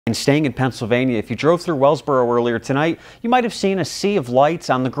And staying in Pennsylvania, if you drove through Wellsboro earlier tonight, you might have seen a sea of lights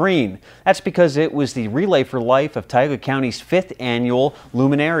on the green. That's because it was the Relay for Life of Tioga County's 5th annual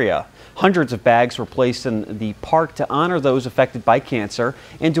Luminary. Hundreds of bags were placed in the park to honor those affected by cancer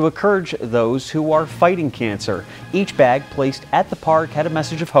and to encourage those who are fighting cancer. Each bag placed at the park had a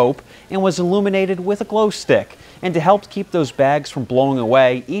message of hope and was illuminated with a glow stick. And to help keep those bags from blowing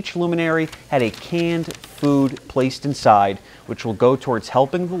away, each luminary had a canned food placed inside, which will go towards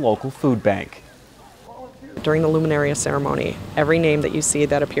helping the local food bank. During the Luminary ceremony, every name that you see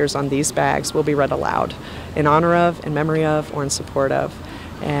that appears on these bags will be read aloud in honor of, in memory of, or in support of.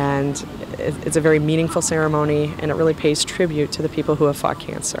 And it's a very meaningful ceremony, and it really pays tribute to the people who have fought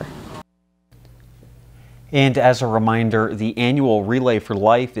cancer. And as a reminder, the annual Relay for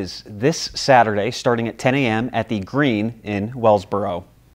Life is this Saturday starting at 10 a.m. at the Green in Wellsboro.